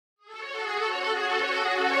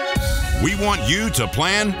We want you to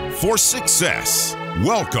plan for success.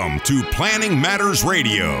 Welcome to Planning Matters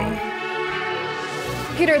Radio.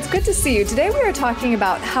 Peter, it's good to see you. Today we are talking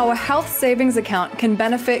about how a health savings account can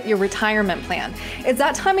benefit your retirement plan. It's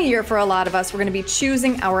that time of year for a lot of us. We're going to be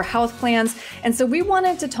choosing our health plans. And so we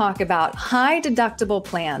wanted to talk about high deductible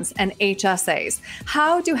plans and HSAs.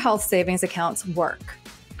 How do health savings accounts work?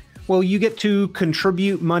 Well, you get to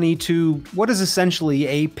contribute money to what is essentially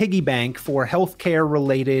a piggy bank for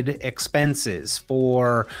healthcare-related expenses,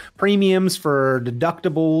 for premiums, for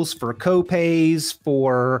deductibles, for copays,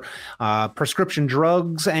 for prescription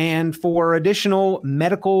drugs, and for additional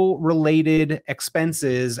medical-related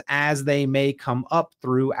expenses as they may come up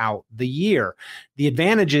throughout the year. The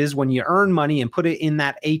advantage is when you earn money and put it in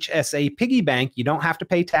that HSA piggy bank, you don't have to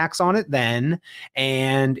pay tax on it then,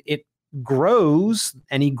 and it grows.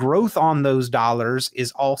 Any growth on those dollars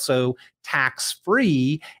is also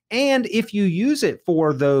tax-free. And if you use it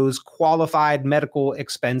for those qualified medical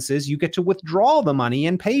expenses, you get to withdraw the money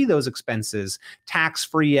and pay those expenses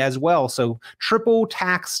tax-free as well. So triple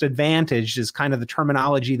tax advantage is kind of the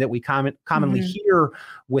terminology that we commonly hear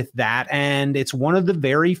with that. And it's one of the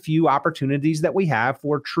very few opportunities that we have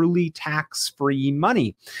for truly tax-free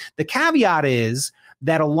money. The caveat is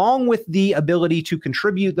that along with the ability to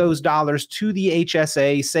contribute those dollars to the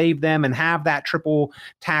HSA, save them, and have that triple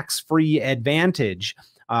tax-free advantage,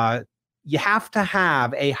 you have to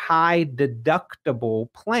have a high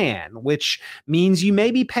deductible plan, which means you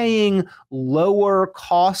may be paying lower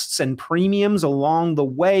costs and premiums along the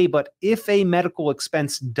way. But if a medical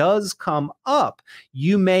expense does come up,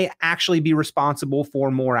 you may actually be responsible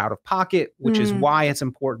for more out of pocket, which is why it's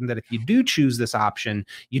important that if you do choose this option,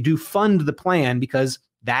 you do fund the plan, because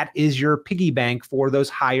that is your piggy bank for those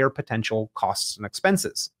higher potential costs and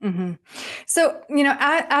expenses. So,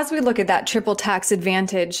 as we look at that triple tax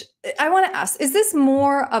advantage, I want to ask, is this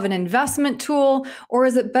more of an investment tool, or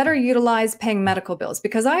is it better utilized paying medical bills?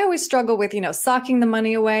 Because I always struggle with, socking the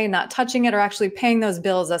money away, not touching it, or actually paying those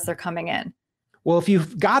bills as they're coming in. Well, if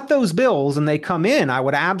you've got those bills and they come in, I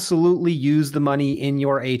would absolutely use the money in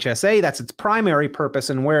your HSA. That's its primary purpose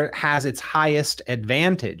and where it has its highest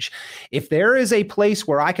advantage. If there is a place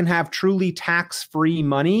where I can have truly tax-free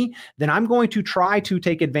money, then I'm going to try to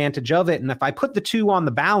take advantage of it. And if I put the two on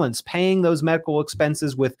the balance, paying those medical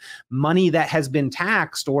expenses with money that has been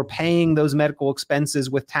taxed or paying those medical expenses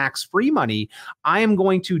with tax-free money, I am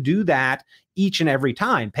going to do that each and every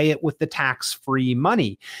time, pay it with the tax-free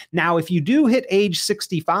money. Now, if you do hit age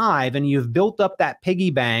 65 and you've built up that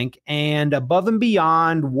piggy bank, and above and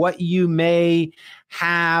beyond what you may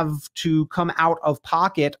have to come out of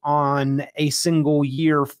pocket on a single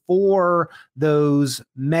year for those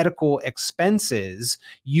medical expenses,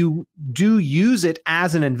 you do use it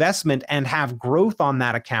as an investment and have growth on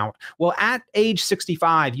that account. Well, at age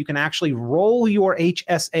 65, you can actually roll your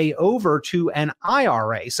HSA over to an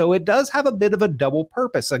IRA. So it does have a bit of a double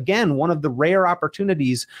purpose. Again, one of the rare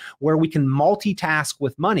opportunities where we can multitask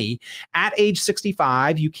with money. At age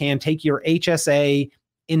 65, you can take your HSA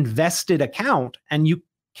invested account and you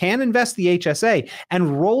can invest the HSA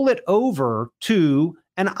and roll it over to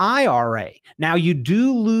an IRA. Now, you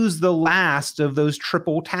do lose the last of those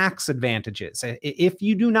triple tax advantages. If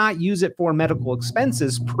you do not use it for medical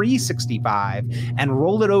expenses pre-65 and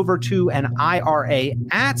roll it over to an IRA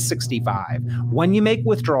at 65, when you make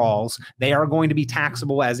withdrawals, they are going to be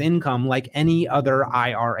taxable as income like any other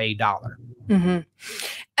IRA dollar.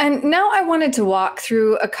 And now I wanted to walk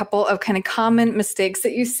through a couple of kind of common mistakes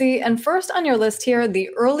that you see. And first on your list here, the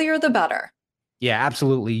earlier the better. Yeah,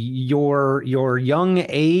 absolutely. Your young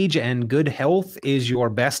age and good health is your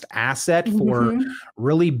best asset for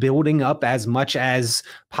really building up as much as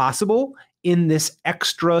possible in this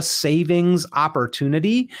extra savings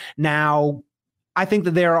opportunity. Now, I think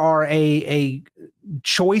that there are a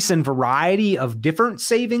choice and variety of different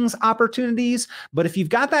savings opportunities, but if you've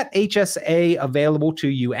got that HSA available to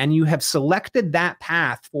you and you have selected that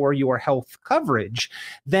path for your health coverage,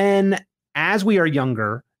 then as we are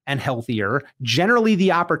younger and healthier, generally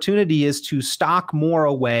the opportunity is to stock more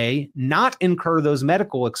away, not incur those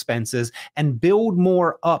medical expenses, and build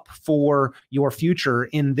more up for your future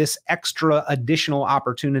in this extra additional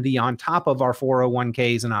opportunity on top of our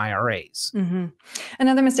 401ks and IRAs.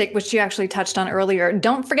 Another mistake, which you actually touched on earlier,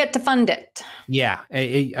 don't forget to fund it. Yeah,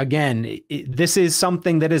 again, this is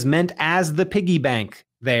something that is meant as the piggy bank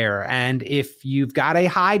there. And if you've got a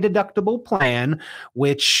high deductible plan,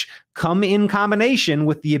 which come in combination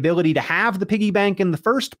with the ability to have the piggy bank in the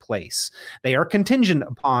first place, they are contingent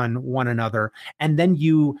upon one another. And then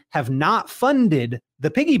you have not funded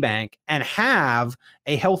the piggy bank and have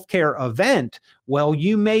a healthcare event, well,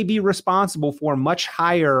 you may be responsible for much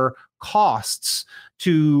higher costs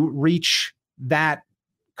to reach that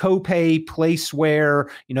copay place where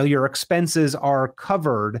your expenses are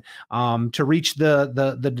covered, to reach the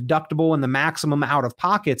deductible and the maximum out of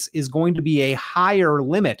pockets is going to be a higher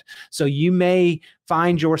limit. So you may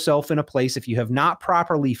find yourself in a place, if you have not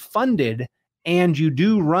properly funded and you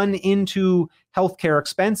do run into healthcare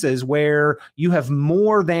expenses, where you have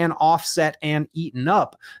more than offset and eaten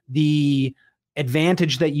up the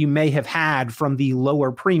advantage that you may have had from the lower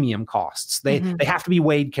premium costs. They have to be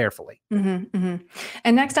weighed carefully. And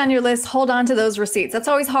next on your list, hold on to those receipts. That's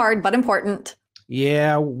always hard, but important.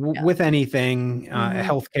 Yeah, with anything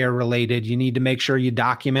healthcare related, you need to make sure you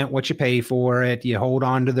document what you pay for it. You hold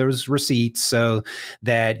on to those receipts so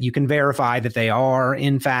that you can verify that they are,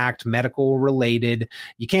 in fact, medical related.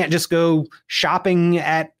 You can't just go shopping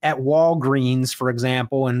at Walgreens, for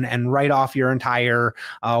example, and write off your entire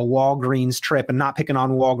Walgreens trip, and not picking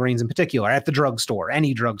on Walgreens in particular, at the drugstore,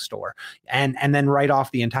 any drugstore, and then write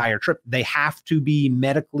off the entire trip. They have to be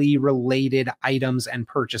medically related items and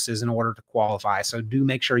purchases in order to qualify. So do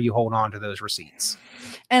make sure you hold on to those receipts.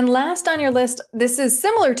 And last on your list, this is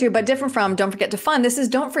similar to, but different from, don't forget to fund. This is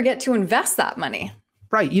don't forget to invest that money.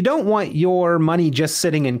 Right. You don't want your money just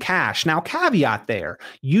sitting in cash. Now, caveat there,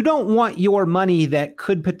 you don't want your money that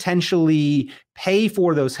could potentially pay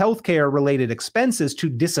for those healthcare related expenses to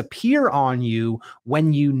disappear on you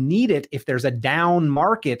when you need it if there's a down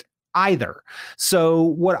market either. So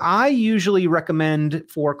what I usually recommend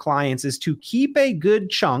for clients is to keep a good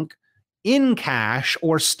chunk in cash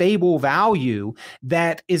or stable value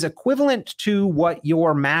that is equivalent to what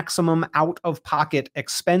your maximum out-of-pocket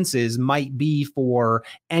expenses might be for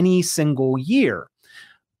any single year.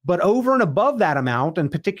 But over and above that amount,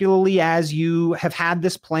 and particularly as you have had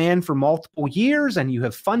this plan for multiple years and you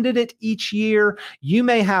have funded it each year, you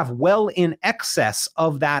may have well in excess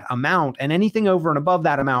of that amount. And anything over and above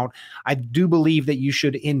that amount, I do believe that you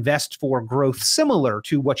should invest for growth similar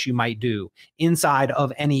to what you might do inside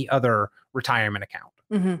of any other retirement account.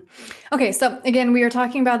 Okay, so again, we are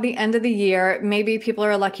talking about the end of the year. Maybe people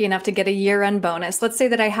are lucky enough to get a year-end bonus. Let's say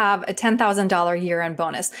that I have a $10,000 year-end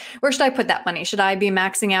bonus. Where should I put that money? Should I be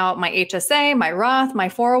maxing out my HSA, my Roth, my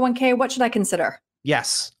 401k? What should I consider?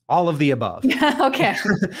 Yes, all of the above. Okay.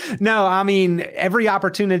 No, I mean, every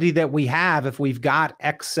opportunity that we have, if we've got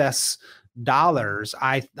excess dollars,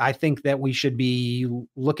 I think that we should be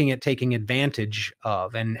looking at taking advantage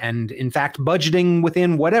of, and in fact budgeting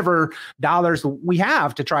within whatever dollars we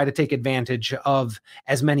have to try to take advantage of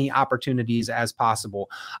as many opportunities as possible.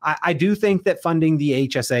 I do think that funding the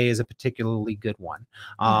HSA is a particularly good one,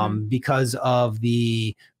 because of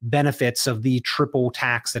the benefits of the triple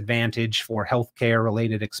tax advantage for healthcare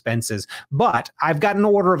related expenses. But I've got an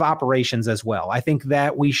order of operations as well. I think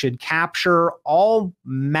that we should capture all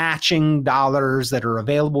matching dollars that are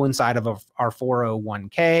available inside of our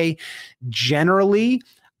 401k. Generally,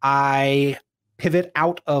 I pivot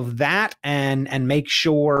out of that and make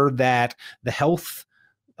sure that the health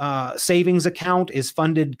savings account is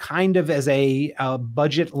funded kind of as a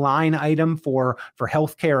budget line item for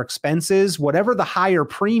healthcare expenses. Whatever the higher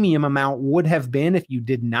premium amount would have been if you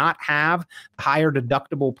did not have a higher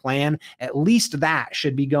deductible plan, at least that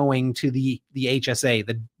should be going to the HSA,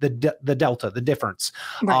 the delta, the difference.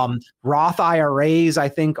 Right. Roth IRAs, I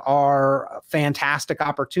think, are a fantastic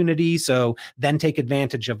opportunity. So then take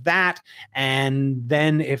advantage of that. And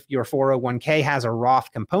then if your 401k has a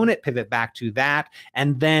Roth component, pivot back to that.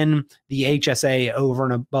 And then the HSA over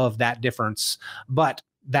and above that difference. But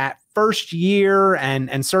that first year,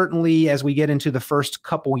 and certainly as we get into the first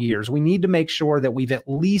couple years, we need to make sure that we've at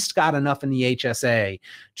least got enough in the HSA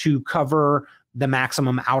to cover the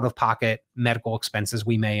maximum out-of-pocket medical expenses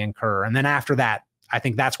we may incur. And then after that, I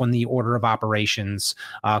think that's when the order of operations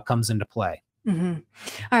comes into play. All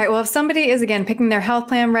right. Well, if somebody is, again, picking their health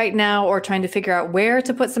plan right now or trying to figure out where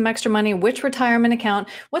to put some extra money, which retirement account,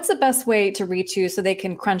 what's the best way to reach you so they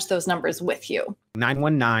can crunch those numbers with you?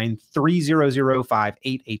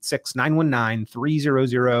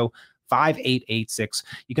 919-300-5886, 919-300-5886.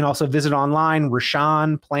 You can also visit online,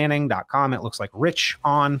 richonplanning.com. It looks like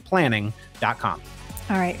richonplanning.com.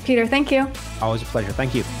 All right, Peter, thank you. Always a pleasure.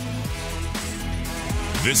 Thank you.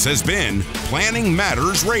 This has been Planning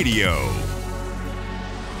Matters Radio.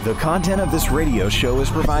 The content of this radio show is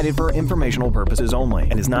provided for informational purposes only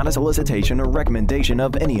and is not a solicitation or recommendation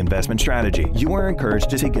of any investment strategy. You are encouraged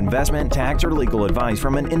to seek investment, tax, or legal advice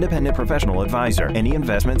from an independent professional advisor. Any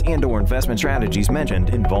investments and/or investment strategies mentioned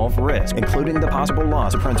involve risk, including the possible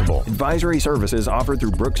loss of principal. Advisory services offered through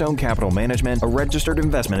Brookzone Capital Management, a registered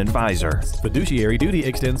investment advisor. Fiduciary duty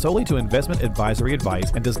extends solely to investment advisory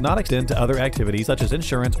advice and does not extend to other activities such as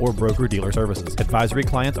insurance or broker-dealer services. Advisory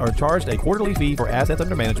clients are charged a quarterly fee for assets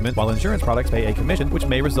under management, while insurance products pay a commission, which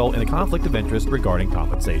may result in a conflict of interest regarding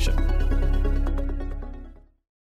compensation.